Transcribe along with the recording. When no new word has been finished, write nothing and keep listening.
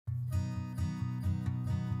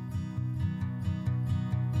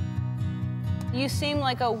You seem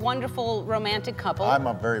like a wonderful romantic couple. I'm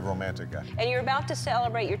a very romantic guy. And you're about to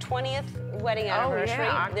celebrate your 20th wedding anniversary. Oh,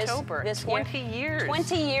 yeah, October. This 20 years.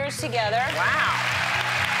 20 years together.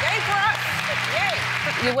 Wow. Yay for us.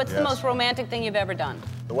 Yay. What's the Yes. most romantic thing you've ever done?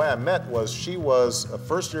 The way I met was she was a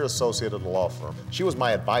first-year associate at a law firm. She was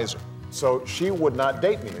my advisor. So she would not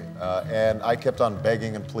date me. And I kept on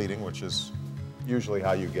begging and pleading, which is usually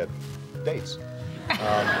how you get dates.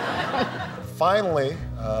 Finally,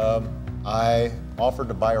 I offered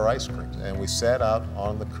to buy her ice cream, and we sat out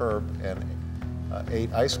on the curb and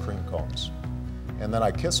ate ice cream cones. And then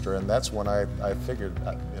I kissed her, and that's when I figured,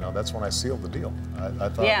 that's when I sealed the deal. I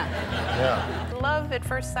thought, yeah. Love at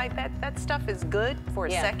first sight, that stuff is good for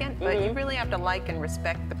a second, but you really have to like and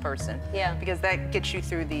respect the person. Yeah. Because that gets you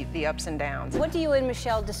through the ups and downs. What do you and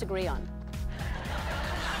Michelle disagree on?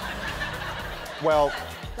 Well,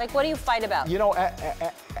 Like, what do you fight about? you know,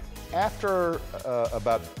 after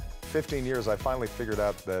about 15 years, I finally figured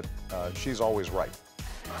out that she's always right.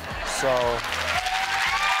 So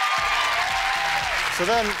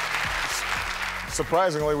then,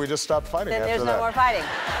 surprisingly, we just stopped fighting Then after there's that. no more fighting.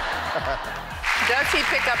 Does he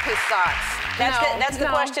pick up his socks? That's the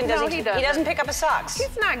question. No, He he doesn't. doesn't pick up his socks.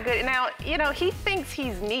 He's not good. Now, he thinks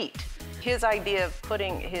he's neat. His idea of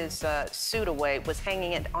putting his suit away was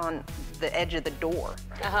hanging it on the edge of the door.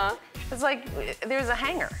 Uh-huh. It's like, there's a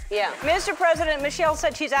hanger. Yeah. Mr. President, Michelle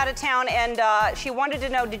said she's out of town, and she wanted to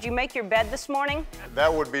know, did you make your bed this morning?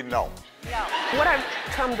 That would be no. No. What I've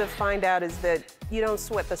come to find out is that you don't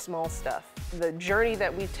sweat the small stuff. The journey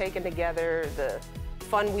that we've taken together, the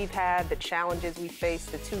fun we've had, the challenges we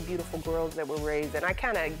faced, the two beautiful girls that were raised, and I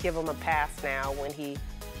kind of give him a pass now when he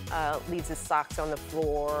leaves his socks on the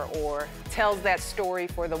floor or tells that story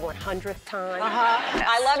for the 100th time. Uh-huh.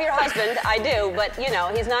 I love your husband, I do, but,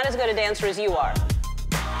 he's not as good a dancer as you are.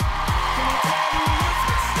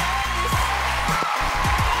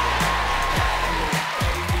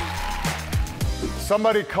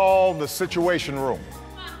 Somebody call the Situation Room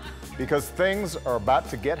because things are about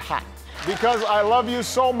to get hot. Because I love you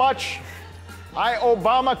so much, I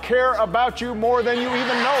Obama care about you more than you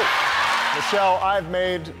even know. Michelle, I've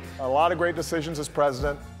made a lot of great decisions as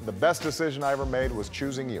president. The best decision I ever made was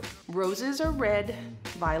choosing you. Roses are red,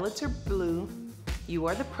 violets are blue. You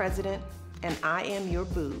are the president, and I am your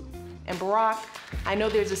boo. And Barack, I know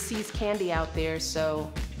there's a See's candy out there, so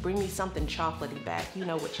bring me something chocolatey back. You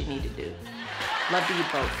know what you need to do. Love to you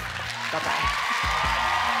both.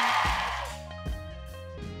 Bye-bye.